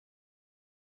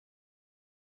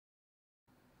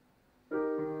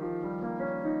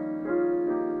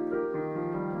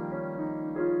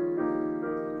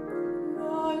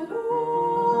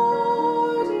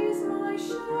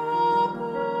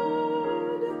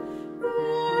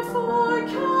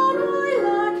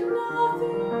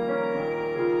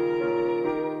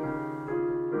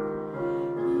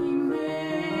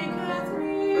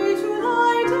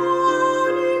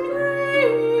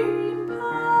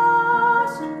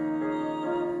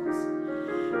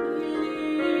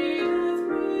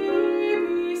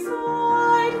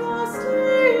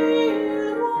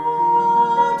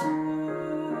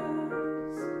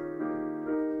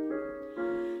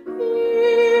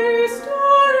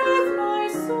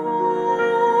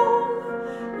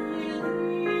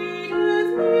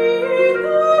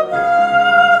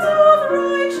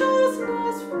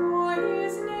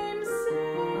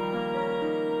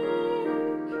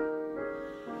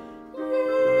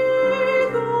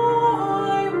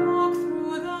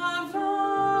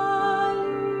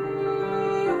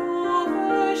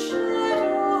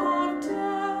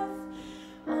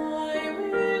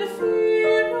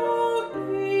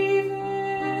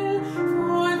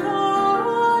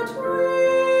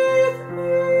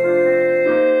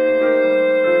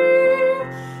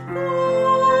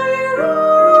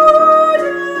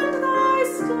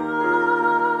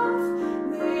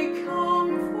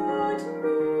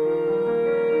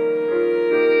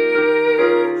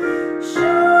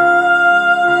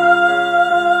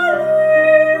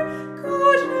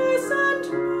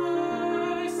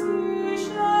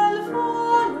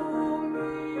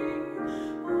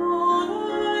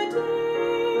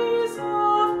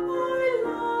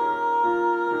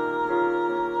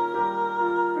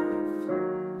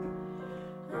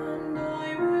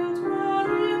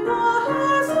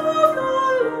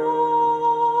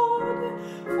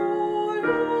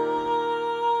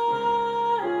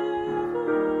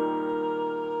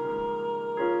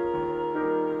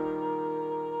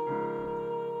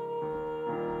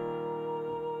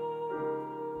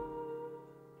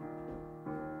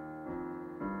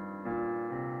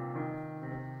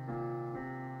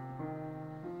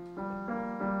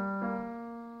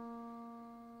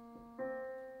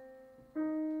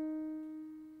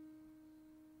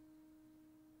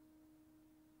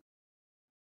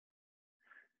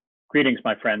Greetings,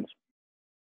 my friends.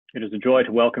 It is a joy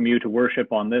to welcome you to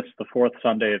worship on this, the fourth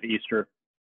Sunday of Easter.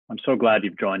 I'm so glad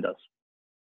you've joined us.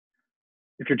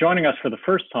 If you're joining us for the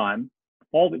first time,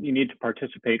 all that you need to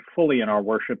participate fully in our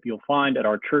worship you'll find at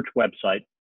our church website,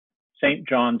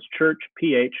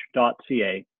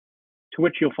 stjohnschurchph.ca, to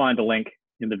which you'll find a link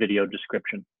in the video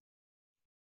description.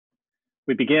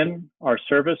 We begin our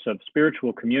service of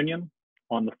spiritual communion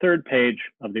on the third page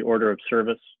of the order of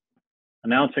service,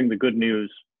 announcing the good news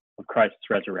of Christ's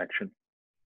resurrection.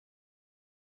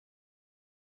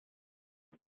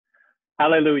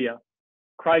 Alleluia,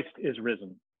 Christ is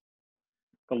risen.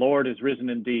 The Lord is risen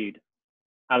indeed.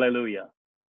 Alleluia.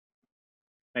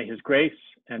 May his grace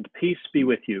and peace be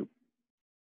with you.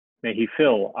 May he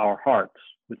fill our hearts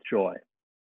with joy.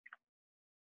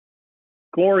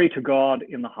 Glory to God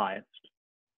in the highest,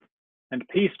 and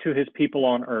peace to his people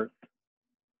on earth.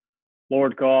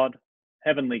 Lord God,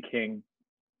 heavenly King,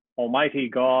 Almighty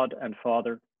God and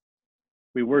Father,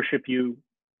 we worship you,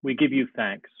 we give you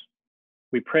thanks,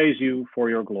 we praise you for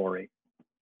your glory.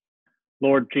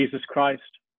 Lord Jesus Christ,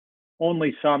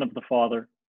 only Son of the Father,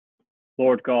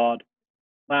 Lord God,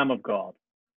 Lamb of God,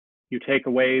 you take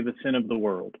away the sin of the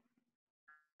world.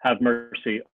 Have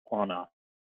mercy on us.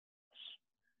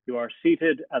 You are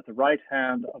seated at the right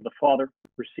hand of the Father.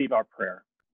 Receive our prayer.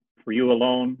 For you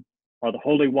alone are the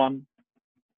Holy One.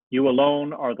 You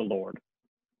alone are the Lord.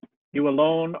 You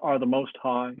alone are the Most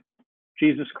High,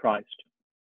 Jesus Christ,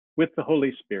 with the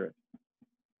Holy Spirit,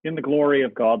 in the glory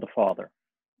of God the Father.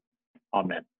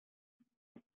 Amen.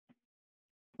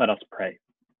 Let us pray.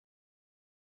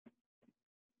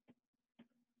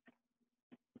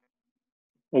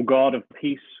 O God of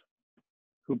peace,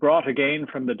 who brought again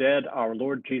from the dead our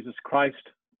Lord Jesus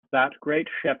Christ, that great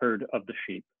shepherd of the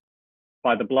sheep,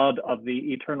 by the blood of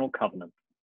the eternal covenant,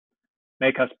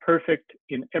 make us perfect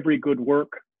in every good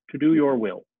work to do your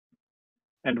will,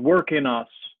 and work in us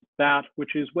that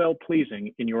which is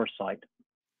well-pleasing in your sight.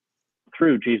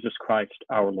 Through Jesus Christ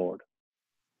our Lord.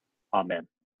 Amen.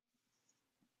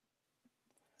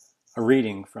 A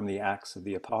reading from the Acts of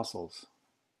the Apostles.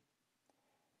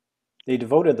 They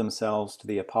devoted themselves to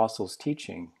the apostles'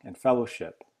 teaching and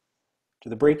fellowship, to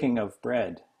the breaking of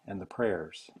bread and the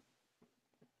prayers.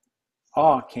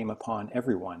 Awe came upon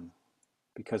everyone,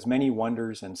 because many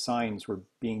wonders and signs were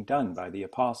being done by the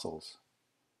apostles.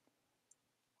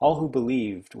 All who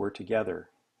believed were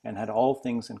together and had all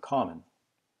things in common.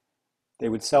 They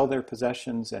would sell their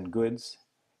possessions and goods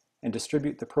and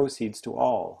distribute the proceeds to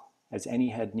all, as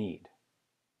any had need.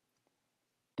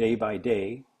 Day by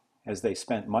day, as they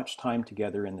spent much time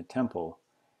together in the temple,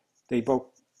 they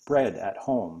broke bread at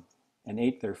home and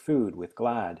ate their food with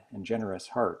glad and generous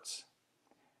hearts,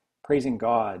 praising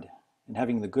God and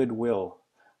having the good will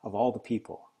of all the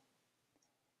people.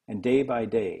 And day by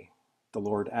day, the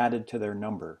Lord added to their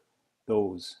number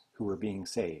those who were being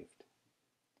saved.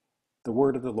 The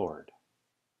word of the Lord.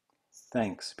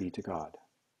 Thanks be to God.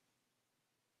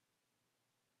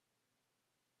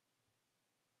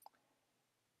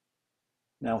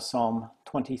 Now Psalm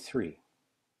 23.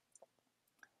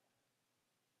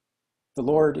 The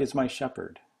Lord is my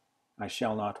shepherd, I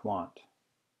shall not want.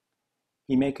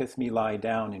 He maketh me lie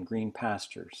down in green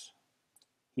pastures.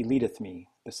 He leadeth me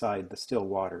beside the still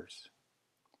waters.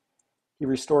 He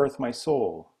restoreth my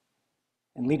soul,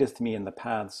 and leadeth me in the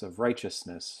paths of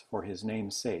righteousness for his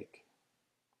name's sake.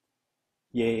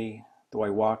 Yea, though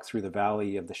I walk through the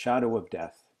valley of the shadow of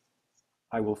death,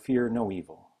 I will fear no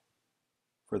evil,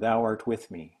 for thou art with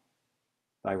me.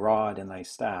 Thy rod and thy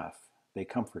staff, they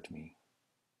comfort me.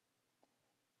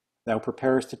 Thou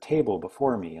preparest a table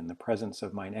before me in the presence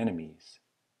of mine enemies.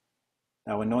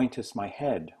 Thou anointest my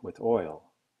head with oil.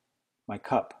 My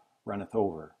cup runneth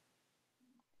over.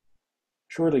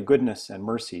 Surely goodness and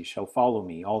mercy shall follow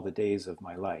me all the days of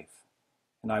my life,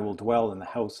 and I will dwell in the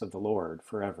house of the Lord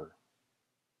forever.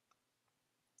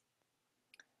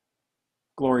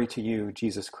 Glory to you,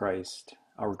 Jesus Christ,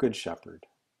 our good shepherd.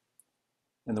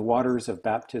 In the waters of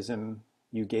baptism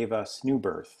you gave us new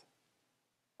birth.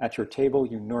 At your table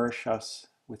you nourish us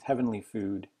with heavenly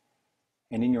food,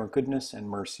 and in your goodness and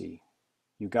mercy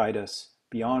you guide us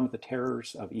beyond the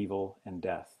terrors of evil and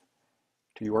death,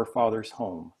 to your Father's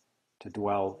home, to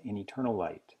dwell in eternal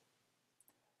light.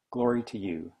 Glory to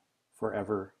you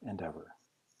forever and ever.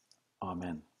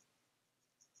 Amen.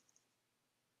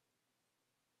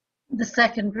 The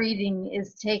second reading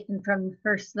is taken from the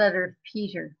first letter of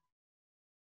Peter.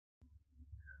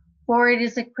 For it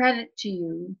is a credit to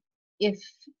you if,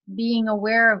 being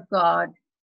aware of God,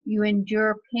 you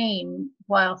endure pain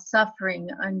while suffering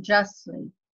unjustly.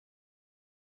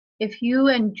 If you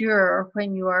endure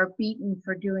when you are beaten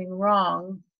for doing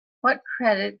wrong, What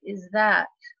credit is that?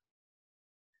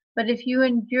 But if you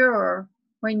endure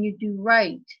when you do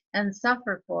right and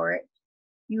suffer for it,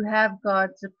 you have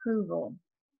God's approval.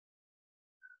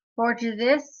 For to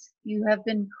this you have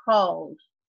been called,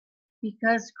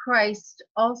 because Christ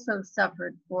also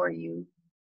suffered for you,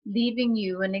 leaving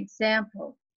you an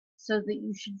example, so that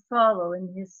you should follow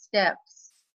in his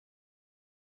steps.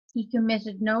 He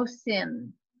committed no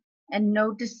sin, and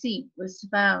no deceit was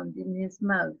found in his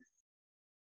mouth.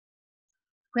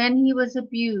 When he was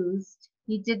abused,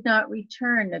 he did not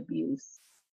return abuse.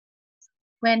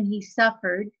 When he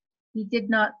suffered, he did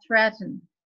not threaten,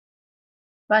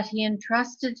 but he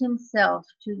entrusted himself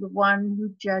to the one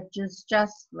who judges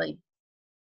justly.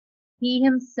 He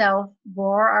himself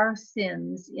bore our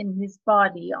sins in his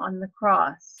body on the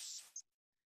cross,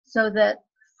 so that,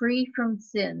 free from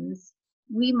sins,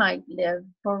 we might live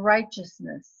for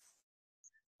righteousness.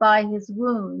 By his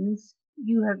wounds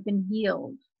you have been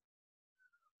healed.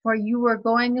 For you were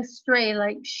going astray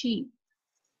like sheep,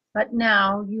 but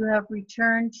now you have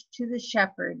returned to the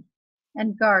shepherd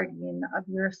and guardian of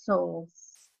your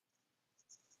souls.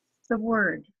 The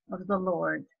word of the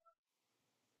Lord.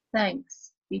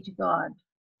 Thanks be to God.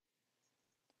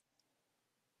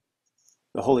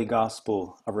 The Holy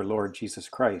Gospel of our Lord Jesus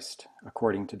Christ,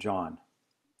 according to John.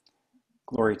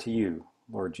 Glory to you,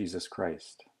 Lord Jesus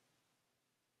Christ.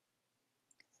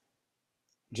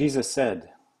 Jesus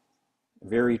said,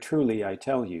 "Very truly I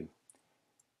tell you,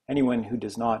 anyone who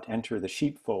does not enter the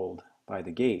sheepfold by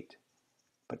the gate,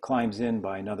 but climbs in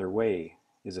by another way,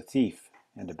 is a thief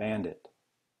and a bandit.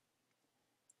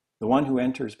 The one who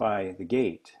enters by the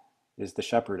gate is the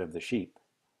shepherd of the sheep.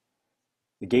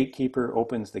 The gatekeeper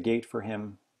opens the gate for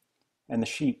him, and the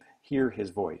sheep hear his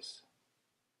voice.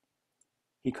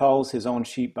 He calls his own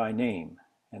sheep by name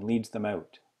and leads them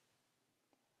out.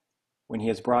 When he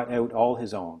has brought out all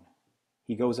his own,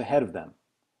 he goes ahead of them,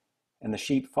 and the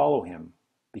sheep follow him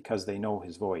because they know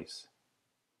his voice.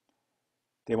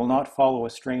 They will not follow a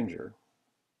stranger,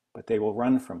 but they will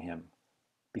run from him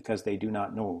because they do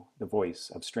not know the voice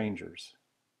of strangers."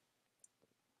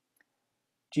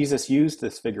 Jesus used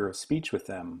this figure of speech with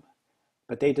them,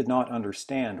 but they did not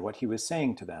understand what he was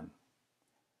saying to them.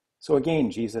 So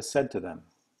again Jesus said to them,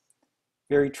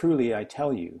 "Very truly I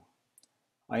tell you,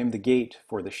 I am the gate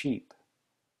for the sheep.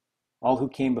 All who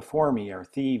came before me are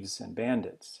thieves and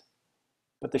bandits,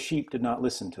 but the sheep did not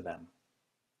listen to them.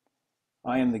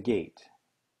 I am the gate.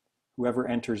 Whoever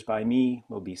enters by me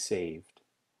will be saved,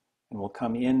 and will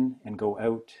come in and go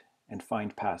out and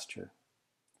find pasture.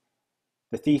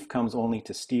 The thief comes only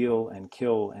to steal and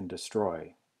kill and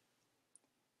destroy.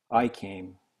 I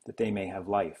came that they may have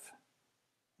life,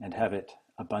 and have it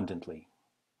abundantly."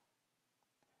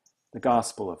 The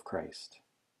Gospel of Christ.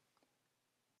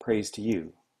 Praise to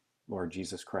you, Lord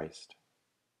Jesus Christ.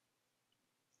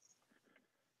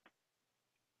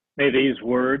 May these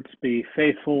words be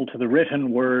faithful to the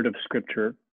written word of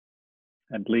Scripture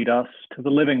and lead us to the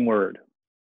living word,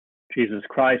 Jesus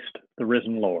Christ, the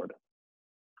risen Lord.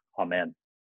 Amen.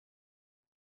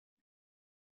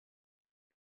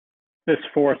 This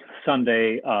fourth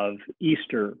Sunday of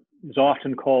Easter is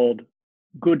often called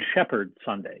Good Shepherd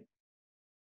Sunday,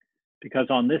 because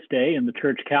on this day in the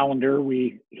church calendar,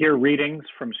 we hear readings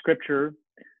from Scripture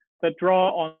that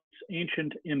draw on this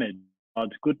ancient image of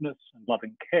God's goodness and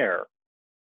loving care,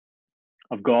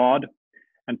 of God,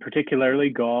 and particularly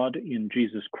God in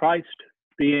Jesus Christ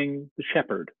being the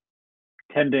shepherd,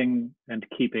 tending and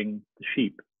keeping the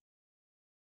sheep,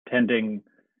 tending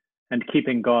and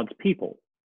keeping God's people,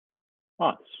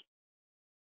 us.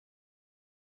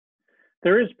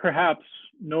 There is perhaps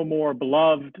no more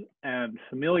beloved and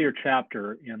familiar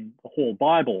chapter in the whole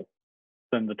Bible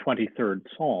than the 23rd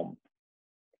Psalm.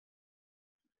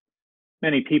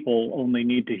 Many people only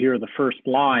need to hear the first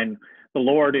line, "The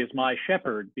Lord is my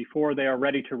shepherd," before they are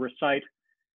ready to recite,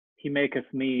 "He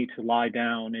maketh me to lie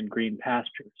down in green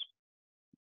pastures."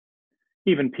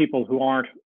 Even people who aren't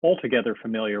altogether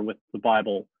familiar with the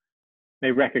Bible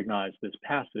may recognize this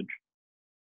passage.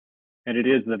 And it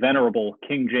is the venerable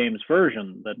King James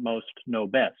Version that most know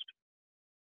best.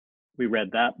 We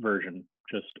read that version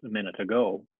just a minute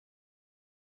ago.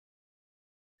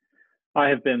 I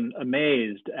have been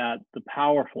amazed at the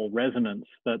powerful resonance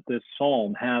that this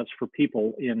psalm has for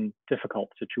people in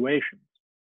difficult situations.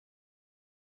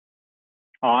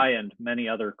 I and many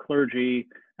other clergy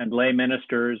and lay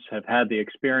ministers have had the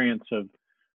experience of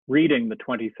reading the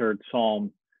 23rd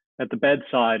Psalm at the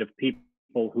bedside of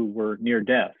people who were near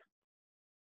death,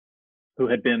 who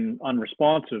had been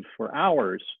unresponsive for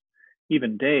hours,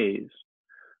 even days,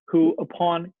 who,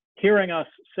 upon hearing us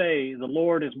say, "The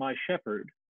Lord is my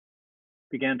shepherd,"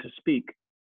 began to speak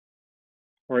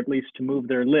or at least to move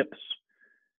their lips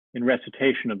in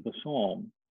recitation of the psalm.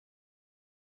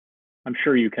 I'm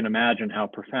sure you can imagine how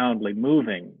profoundly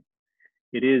moving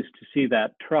it is to see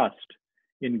that trust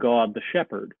in God the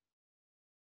shepherd,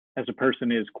 as a person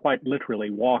is quite literally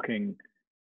walking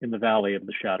in the valley of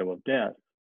the shadow of death.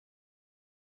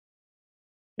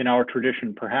 In our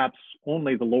tradition, perhaps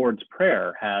only the Lord's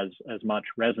Prayer has as much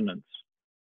resonance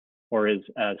or is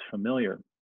as familiar.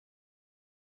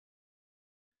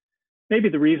 Maybe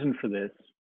the reason for this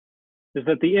is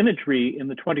that the imagery in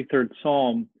the 23rd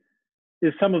Psalm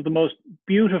is some of the most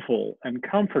beautiful and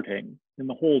comforting in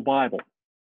the whole Bible.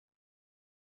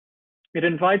 It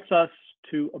invites us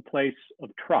to a place of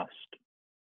trust,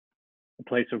 a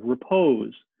place of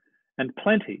repose and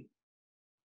plenty,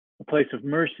 a place of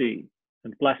mercy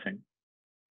and blessing.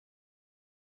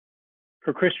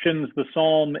 For Christians, the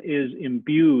psalm is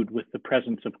imbued with the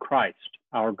presence of Christ,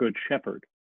 our Good Shepherd,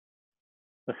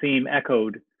 a theme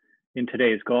echoed in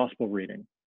today's gospel reading.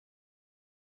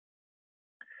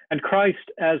 And Christ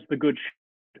as the Good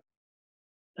Shepherd,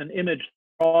 an image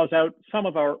that draws out some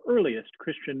of our earliest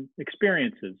Christian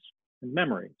experiences and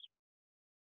memories.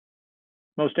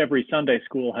 Most every Sunday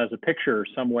school has a picture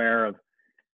somewhere of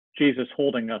Jesus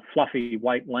holding a fluffy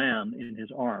white lamb in his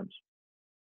arms.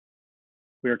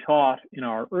 We are taught in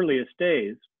our earliest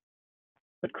days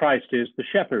that Christ is the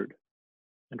shepherd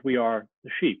and we are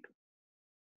the sheep.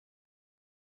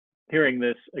 Hearing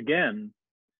this again,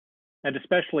 and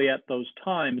especially at those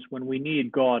times when we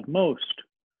need God most,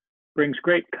 brings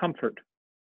great comfort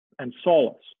and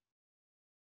solace,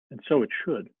 and so it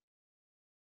should.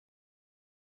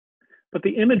 But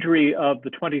the imagery of the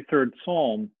 23rd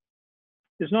Psalm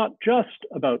is not just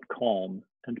about calm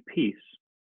and peace.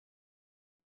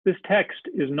 This text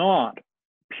is not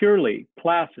purely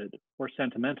placid or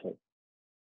sentimental.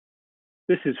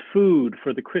 This is food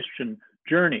for the Christian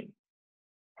journey,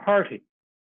 hearty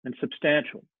and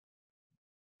substantial.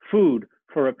 Food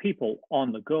for a people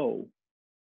on the go.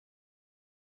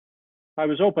 I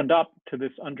was opened up to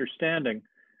this understanding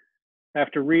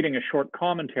after reading a short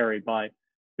commentary by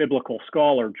biblical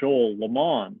scholar Joel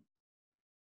Lamont,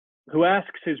 who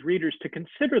asks his readers to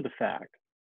consider the fact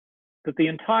that the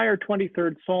entire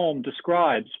 23rd Psalm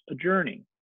describes a journey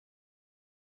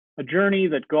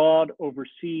that God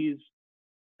oversees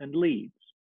and leads.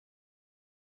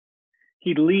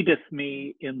 He leadeth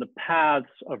me in the paths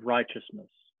of righteousness,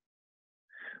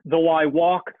 though I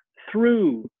walk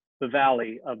through the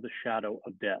valley of the shadow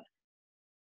of death.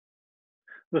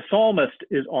 The psalmist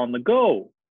is on the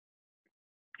go.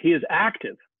 He is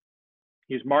active.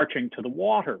 He is marching to the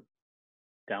water,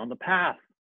 down the path,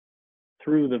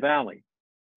 through the valley.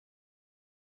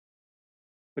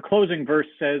 The closing verse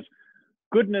says,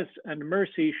 "Goodness and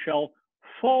mercy shall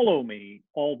follow me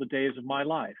all the days of my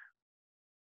life."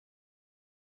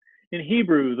 In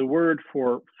Hebrew, the word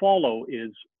for follow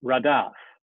is radaf,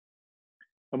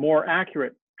 a more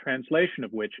accurate translation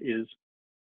of which is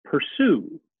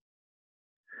pursue.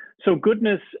 So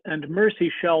goodness and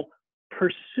mercy shall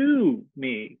pursue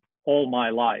me all my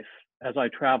life as I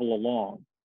travel along.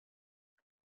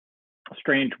 A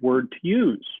strange word to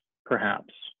use,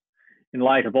 perhaps, in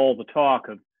light of all the talk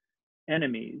of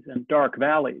enemies and dark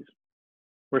valleys,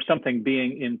 where something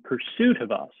being in pursuit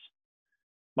of us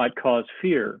might cause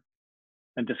fear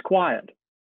and disquiet.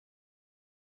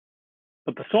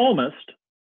 But the psalmist,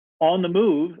 on the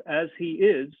move as he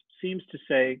is, seems to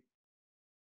say,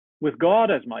 with God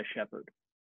as my shepherd,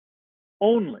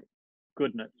 only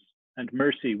goodness and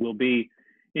mercy will be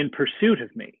in pursuit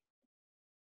of me,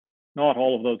 not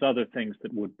all of those other things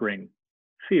that would bring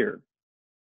fear.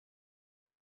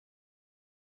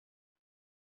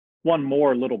 One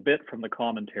more little bit from the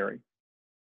commentary.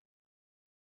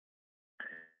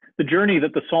 The journey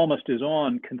that the psalmist is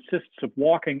on consists of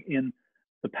walking in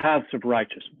the paths of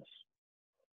righteousness.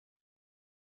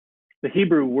 The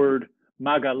Hebrew word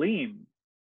magalim,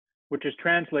 which is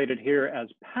translated here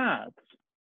as paths,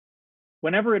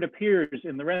 whenever it appears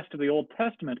in the rest of the Old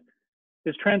Testament,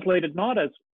 is translated not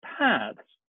as paths,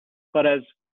 but as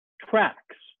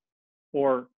tracks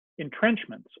or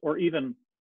entrenchments or even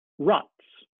ruts,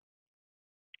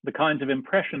 the kinds of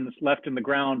impressions left in the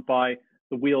ground by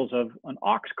the wheels of an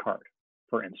ox cart,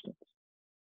 for instance.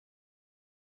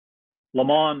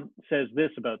 Lamont says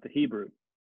this about the Hebrew: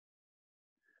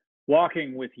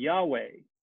 walking with Yahweh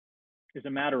is a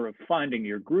matter of finding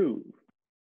your groove,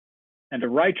 and a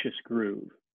righteous groove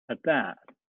at that.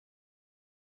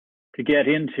 To get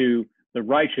into the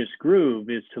righteous groove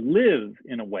is to live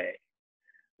in a way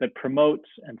that promotes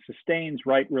and sustains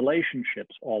right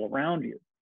relationships all around you,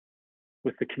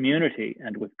 with the community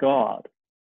and with God.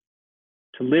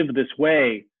 To live this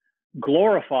way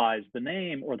glorifies the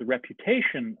name or the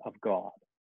reputation of God.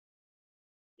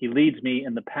 He leads me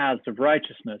in the paths of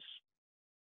righteousness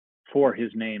for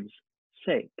his name's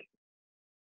sake.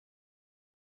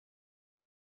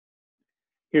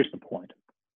 Here's the point.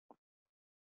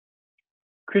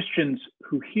 Christians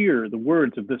who hear the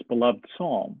words of this beloved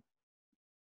psalm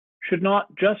should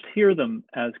not just hear them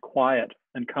as quiet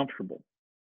and comfortable.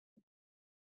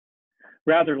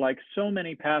 Rather, like so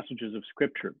many passages of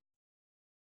Scripture,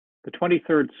 the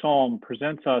 23rd Psalm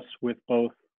presents us with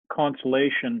both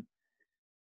consolation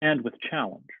and with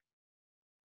challenge.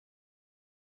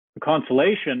 The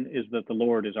consolation is that the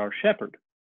Lord is our shepherd.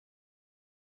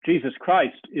 Jesus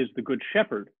Christ is the good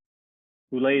shepherd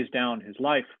who lays down his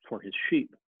life for his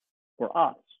sheep, for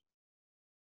us.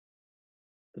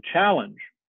 The challenge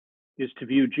is to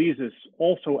view Jesus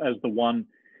also as the one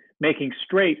making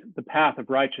straight the path of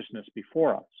righteousness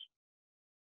before us,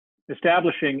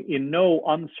 establishing in no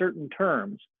uncertain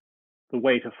terms the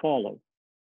way to follow,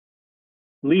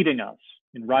 leading us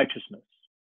in righteousness,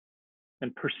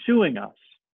 and pursuing us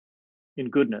in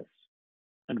goodness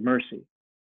and mercy.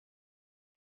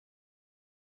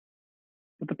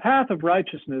 But the path of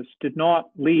righteousness did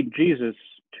not lead Jesus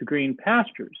to green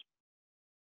pastures,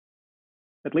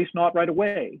 at least not right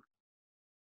away.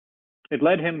 It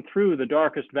led him through the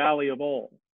darkest valley of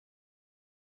all.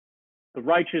 The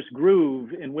righteous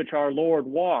groove in which our Lord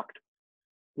walked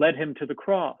led him to the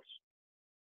cross.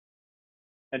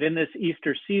 And in this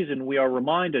Easter season, we are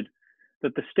reminded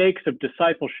that the stakes of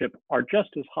discipleship are just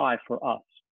as high for us.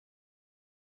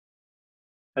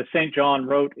 As St. John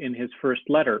wrote in his first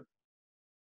letter,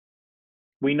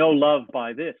 we know love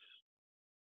by this,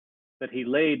 that he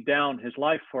laid down his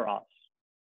life for us,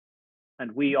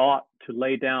 and we ought to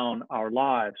lay down our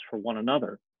lives for one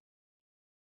another.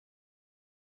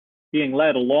 Being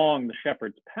led along the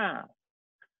shepherd's path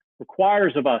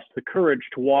requires of us the courage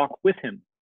to walk with him,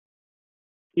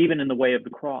 even in the way of the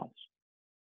cross.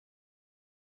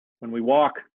 When we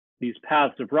walk these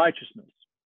paths of righteousness,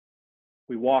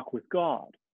 we walk with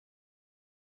God.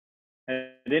 And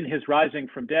in his rising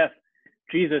from death,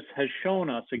 Jesus has shown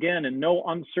us again in no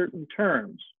uncertain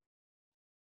terms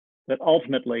that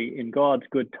ultimately, in God's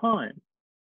good time,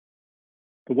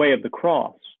 the way of the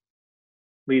cross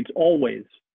leads always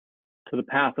to the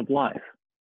path of life.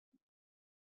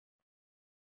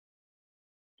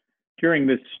 During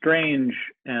this strange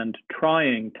and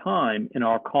trying time in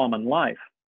our common life,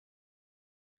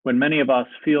 when many of us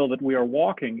feel that we are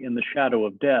walking in the shadow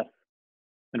of death,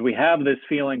 and we have this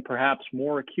feeling perhaps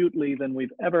more acutely than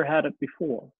we've ever had it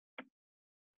before,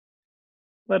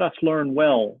 let us learn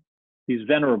well these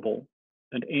venerable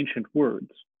and ancient words.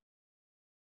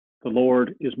 The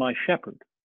Lord is my shepherd.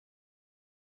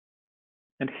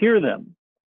 And hear them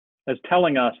as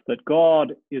telling us that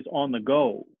God is on the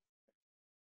go,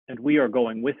 and we are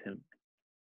going with him.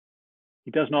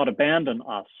 He does not abandon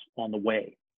us on the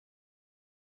way.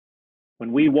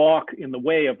 When we walk in the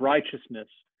way of righteousness,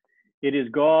 it is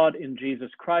God in Jesus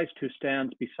Christ who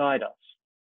stands beside us.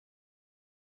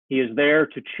 He is there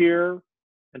to cheer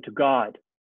and to guide,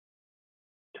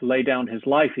 to lay down his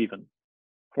life even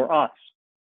for us,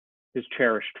 his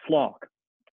cherished flock.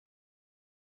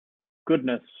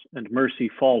 Goodness and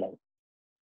mercy follow.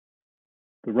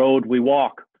 The road we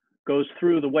walk goes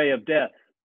through the way of death,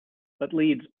 but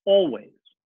leads always,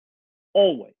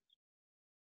 always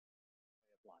to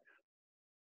the way of life.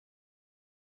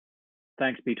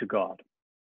 Thanks be to God.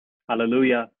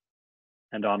 Hallelujah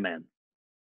and amen.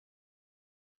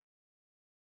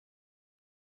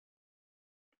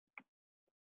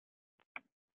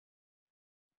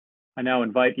 I now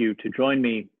invite you to join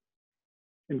me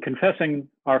in confessing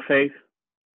our faith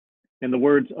in the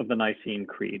words of the Nicene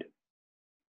Creed.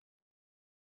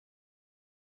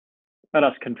 Let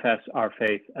us confess our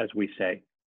faith as we say.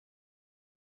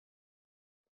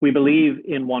 We believe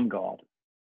in one God,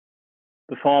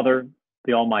 the Father,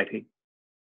 the Almighty,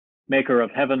 maker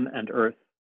of heaven and earth,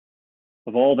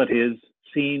 of all that is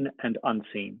seen and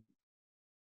unseen.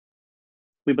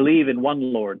 We believe in one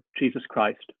Lord, Jesus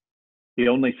Christ, the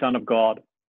only Son of God,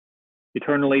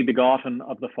 eternally begotten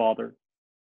of the Father,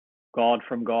 God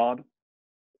from God,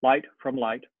 light from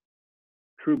light,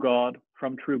 true God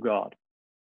from true God,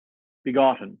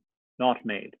 begotten, not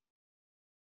made,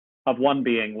 of one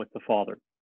being with the Father.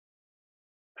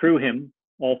 Through him,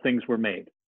 all things were made.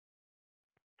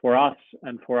 For us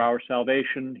and for our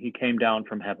salvation, he came down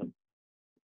from heaven.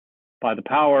 By the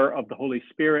power of the Holy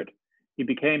Spirit, he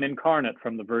became incarnate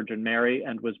from the Virgin Mary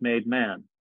and was made man.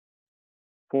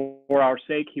 For our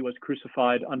sake, he was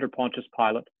crucified under Pontius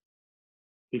Pilate.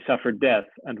 He suffered death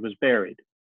and was buried.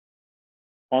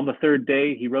 On the third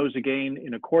day, he rose again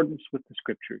in accordance with the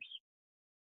Scriptures.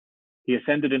 He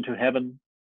ascended into heaven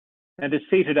and is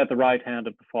seated at the right hand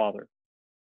of the Father.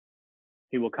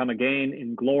 He will come again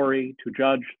in glory to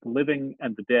judge the living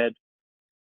and the dead,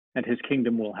 and his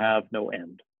kingdom will have no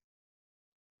end.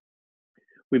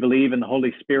 We believe in the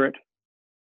Holy Spirit,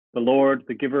 the Lord,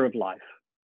 the giver of life,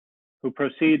 who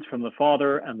proceeds from the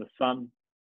Father and the Son.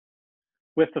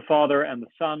 With the Father and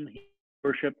the Son, he is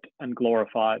worshipped and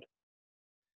glorified.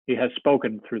 He has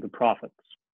spoken through the prophets.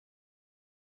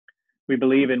 We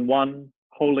believe in one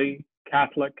holy,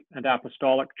 Catholic, and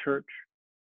Apostolic Church.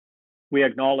 We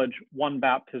acknowledge one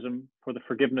baptism for the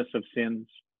forgiveness of sins.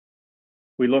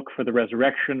 We look for the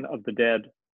resurrection of the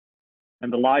dead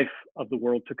and the life of the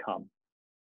world to come.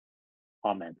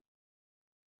 Amen.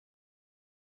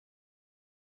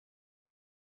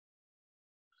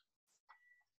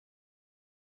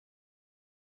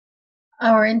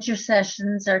 Our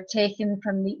intercessions are taken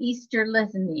from the Easter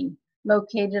Litany,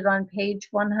 located on page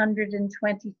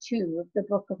 122 of the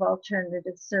Book of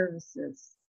Alternative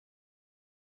Services.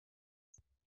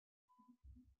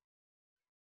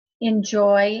 In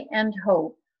joy and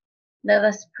hope, let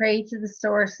us pray to the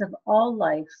source of all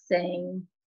life, saying,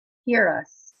 "Hear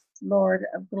us, Lord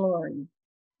of glory."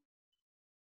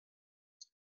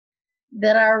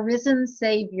 That our risen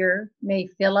Savior may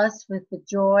fill us with the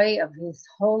joy of his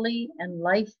holy and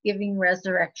life-giving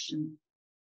resurrection.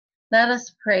 Let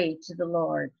us pray to the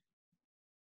Lord.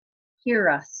 Hear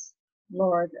us,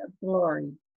 Lord of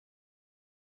glory.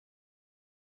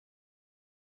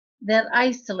 That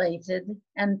isolated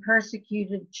and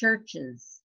persecuted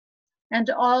churches and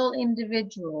all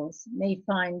individuals may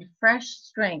find fresh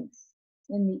strength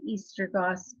in the Easter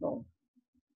gospel.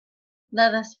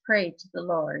 Let us pray to the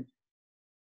Lord.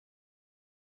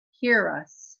 Hear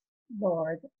us,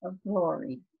 Lord of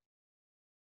glory.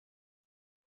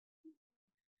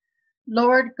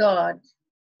 Lord God,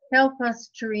 help us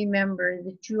to remember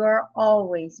that you are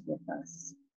always with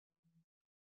us.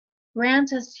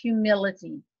 Grant us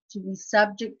humility to be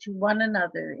subject to one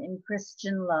another in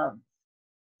Christian love.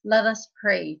 Let us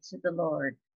pray to the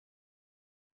Lord.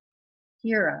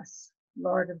 Hear us,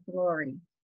 Lord of glory.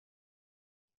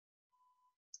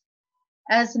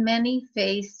 As many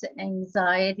face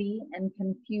anxiety and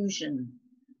confusion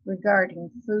regarding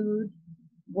food,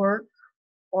 work,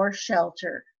 or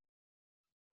shelter,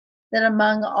 that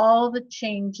among all the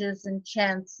changes and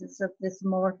chances of this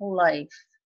mortal life,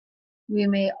 we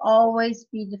may always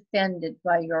be defended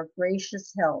by your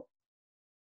gracious help.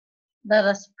 Let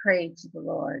us pray to the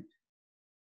Lord.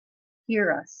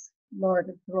 Hear us, Lord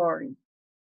of glory.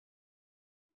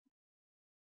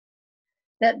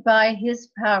 That by his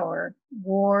power,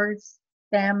 wars,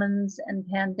 famines, and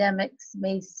pandemics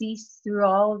may cease through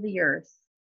all the earth.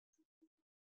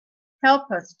 Help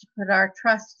us to put our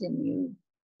trust in you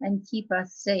and keep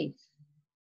us safe.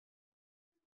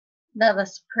 Let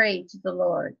us pray to the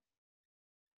Lord.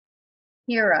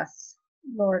 Hear us,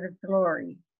 Lord of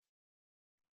glory.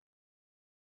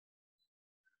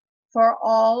 For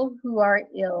all who are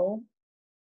ill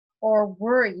or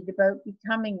worried about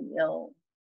becoming ill,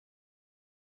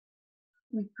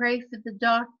 we pray for the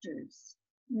doctors,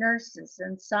 nurses,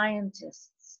 and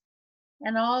scientists,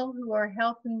 and all who are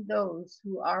helping those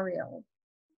who are ill.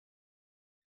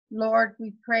 Lord,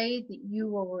 we pray that you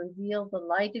will reveal the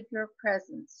light of your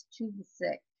presence to the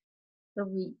sick, the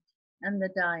weak, and the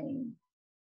dying.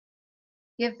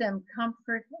 Give them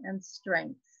comfort and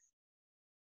strength.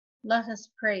 Let us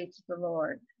pray to the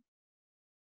Lord.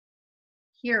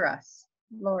 Hear us,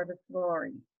 Lord of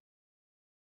glory.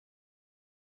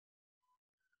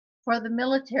 For the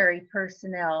military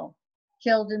personnel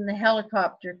killed in the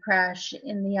helicopter crash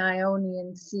in the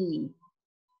Ionian Sea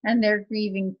and their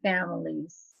grieving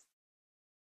families,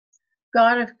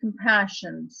 God of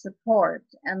compassion, support,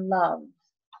 and love,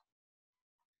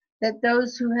 that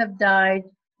those who have died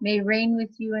may reign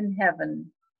with you in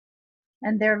heaven,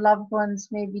 and their loved ones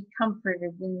may be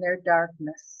comforted in their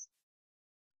darkness.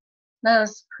 Let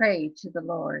us pray to the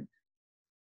Lord.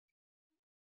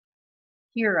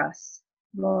 Hear us,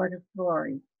 Lord of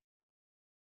glory.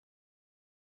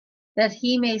 That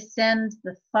he may send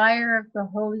the fire of the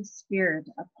Holy Spirit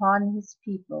upon his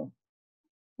people,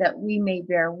 that we may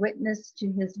bear witness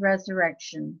to his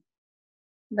resurrection.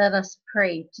 Let us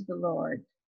pray to the Lord.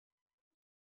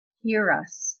 Hear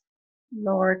us,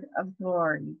 Lord of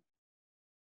glory.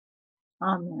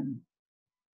 Amen.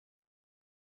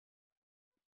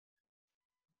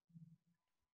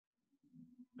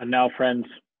 And now, friends,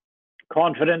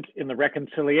 confident in the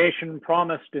reconciliation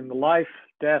promised in the life,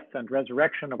 death, and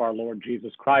resurrection of our Lord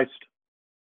Jesus Christ,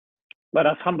 let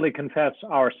us humbly confess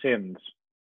our sins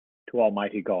to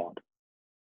Almighty God.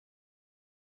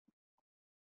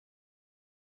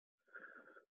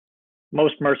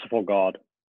 Most merciful God,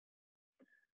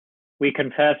 we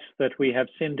confess that we have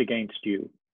sinned against you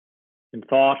in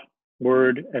thought,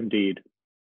 word, and deed,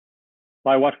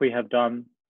 by what we have done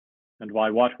and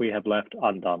by what we have left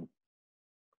undone.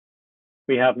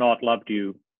 We have not loved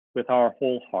you with our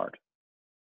whole heart.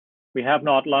 We have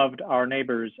not loved our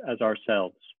neighbors as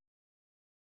ourselves.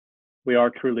 We are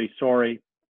truly sorry,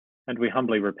 and we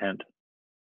humbly repent.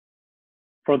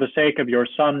 For the sake of your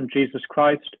Son, Jesus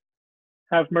Christ,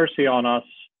 have mercy on us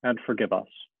and forgive us,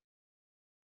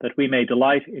 that we may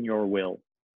delight in your will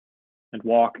and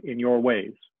walk in your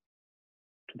ways,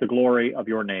 to the glory of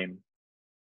your name.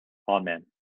 Amen.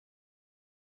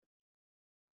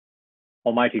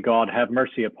 Almighty God, have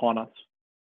mercy upon us.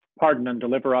 Pardon and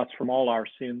deliver us from all our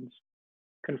sins.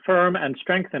 Confirm and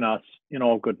strengthen us in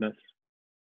all goodness,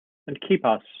 and keep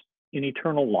us in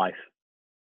eternal life.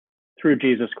 Through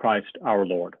Jesus Christ our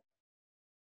Lord.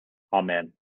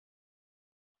 Amen.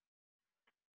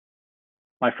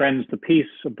 My friends, the peace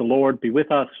of the Lord be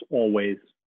with us always.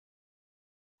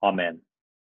 Amen.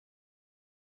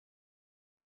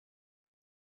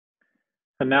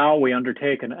 And now we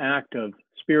undertake an act of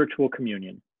spiritual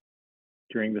communion.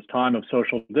 During this time of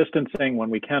social distancing, when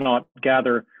we cannot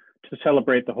gather to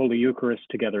celebrate the Holy Eucharist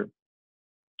together,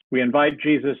 we invite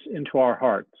Jesus into our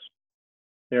hearts,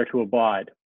 there to abide,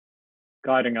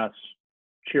 guiding us,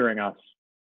 cheering us,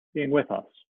 being with us.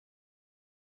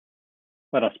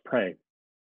 Let us pray.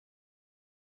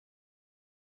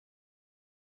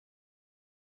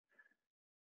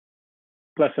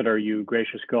 Blessed are you,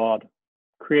 gracious God,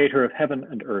 creator of heaven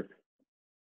and earth.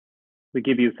 We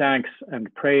give you thanks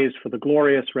and praise for the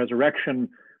glorious resurrection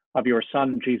of your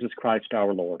Son, Jesus Christ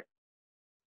our Lord.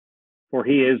 For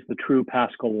he is the true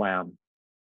Paschal Lamb,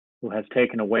 who has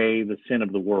taken away the sin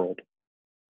of the world.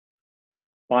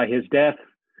 By his death,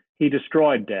 he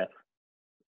destroyed death,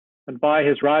 and by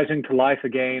his rising to life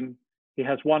again, he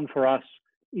has won for us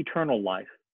eternal life.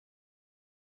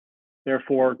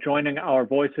 Therefore, joining our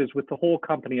voices with the whole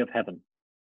company of heaven,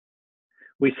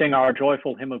 we sing our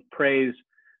joyful hymn of praise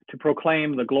to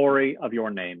proclaim the glory of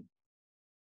your name.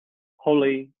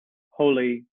 Holy,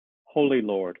 holy, holy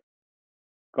Lord,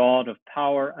 God of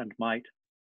power and might,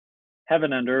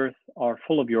 heaven and earth are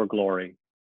full of your glory.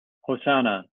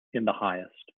 Hosanna in the highest.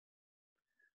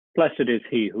 Blessed is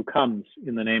he who comes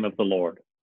in the name of the Lord.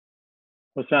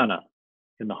 Hosanna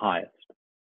in the highest.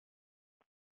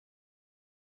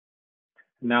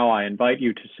 Now I invite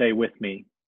you to say with me,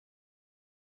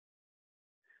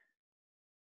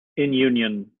 in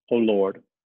union, O Lord,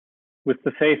 with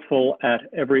the faithful at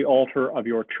every altar of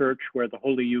your church where the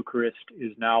Holy Eucharist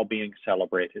is now being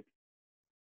celebrated,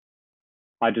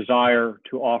 I desire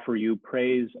to offer you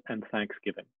praise and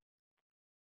thanksgiving.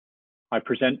 I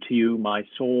present to you my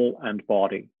soul and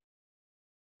body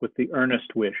with the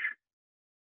earnest wish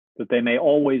that they may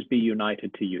always be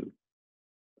united to you.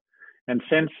 And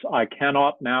since I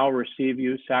cannot now receive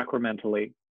you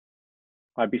sacramentally,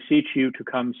 I beseech you to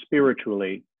come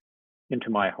spiritually into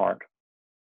my heart.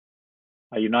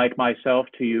 I unite myself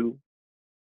to you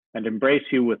and embrace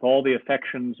you with all the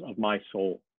affections of my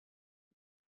soul.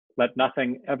 Let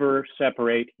nothing ever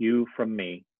separate you from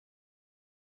me.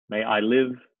 May I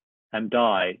live and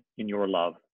die in your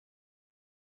love.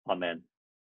 Amen.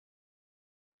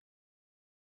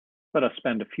 Let us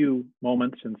spend a few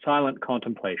moments in silent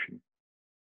contemplation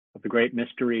of the great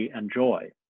mystery and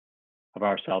joy of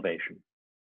our salvation.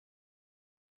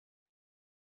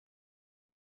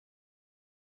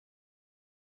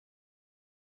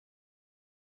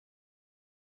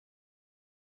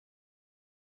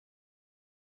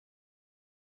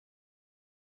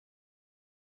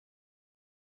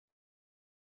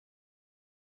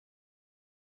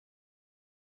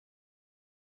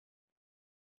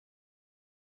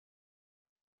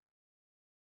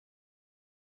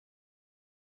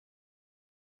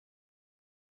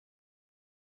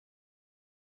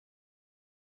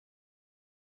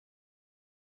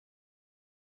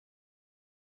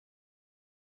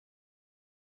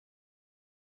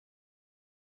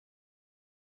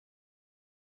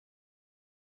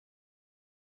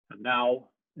 And now,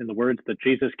 in the words that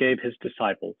Jesus gave his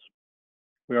disciples,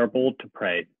 we are bold to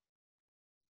pray.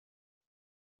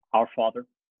 Our Father,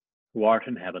 who art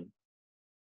in heaven,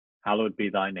 hallowed be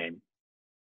thy name.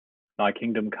 Thy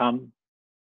kingdom come,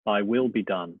 thy will be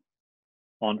done,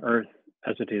 on earth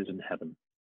as it is in heaven.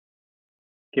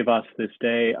 Give us this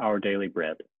day our daily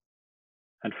bread,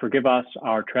 and forgive us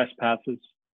our trespasses,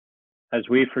 as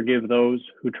we forgive those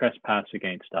who trespass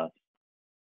against us.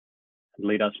 And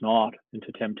lead us not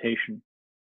into temptation,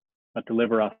 but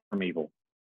deliver us from evil.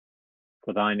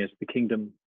 For thine is the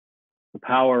kingdom, the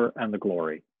power, and the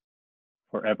glory,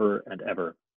 forever and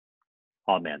ever.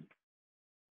 Amen.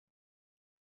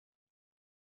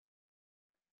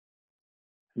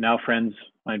 Now, friends,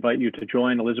 I invite you to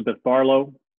join Elizabeth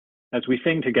Barlow as we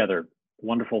sing together the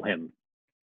wonderful hymn,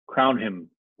 Crown Him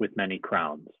with Many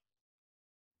Crowns.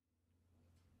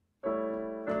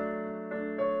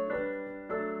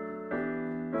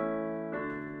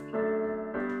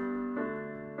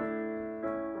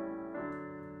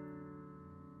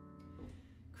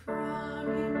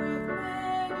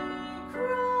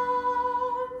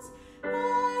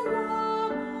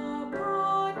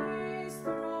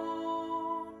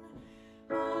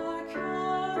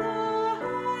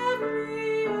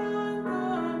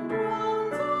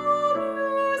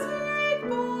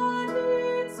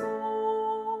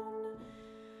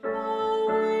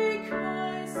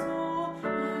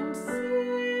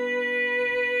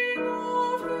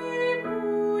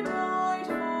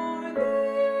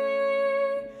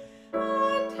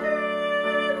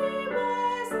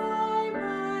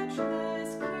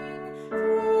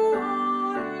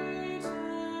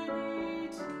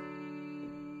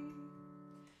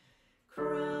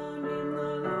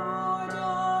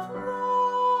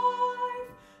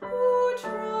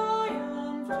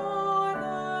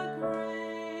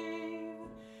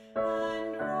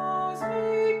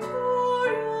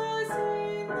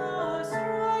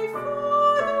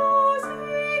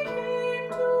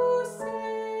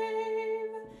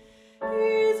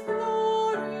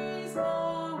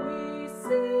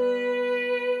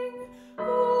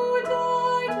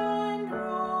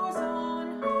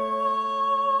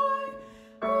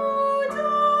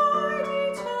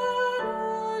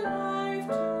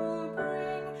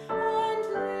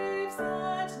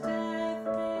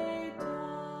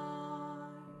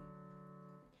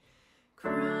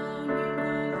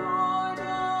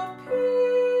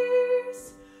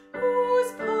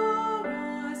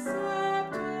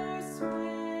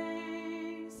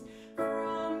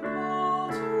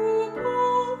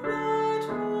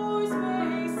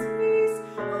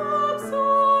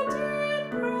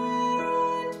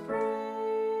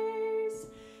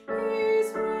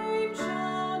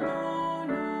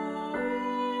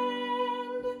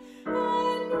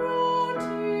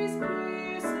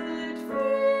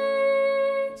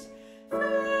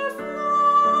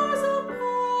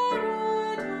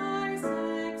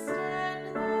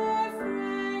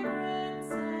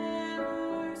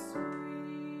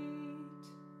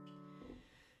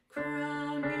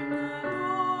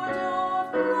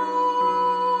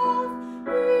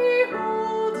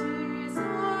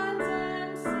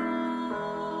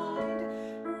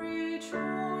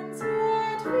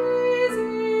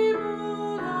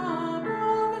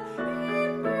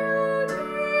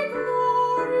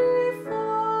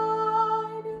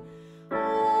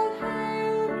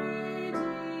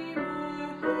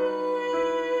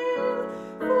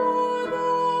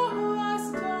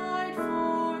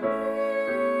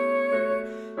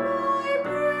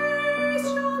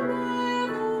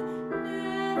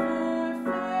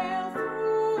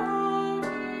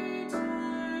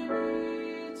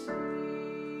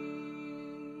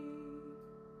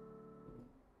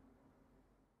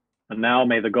 And now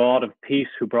may the God of peace,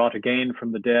 who brought again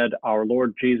from the dead our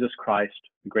Lord Jesus Christ,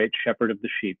 the great shepherd of the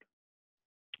sheep,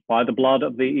 by the blood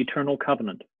of the eternal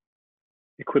covenant,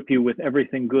 equip you with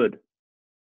everything good,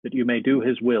 that you may do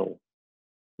his will,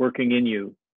 working in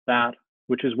you that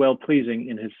which is well-pleasing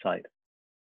in his sight.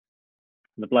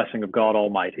 And the blessing of God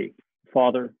Almighty, the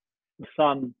Father, the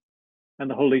Son, and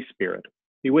the Holy Spirit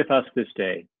be with us this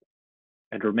day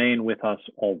and remain with us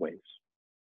always.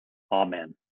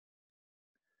 Amen.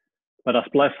 Let us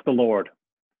bless the Lord.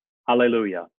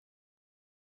 Alleluia.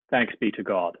 Thanks be to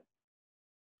God.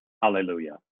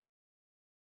 Alleluia.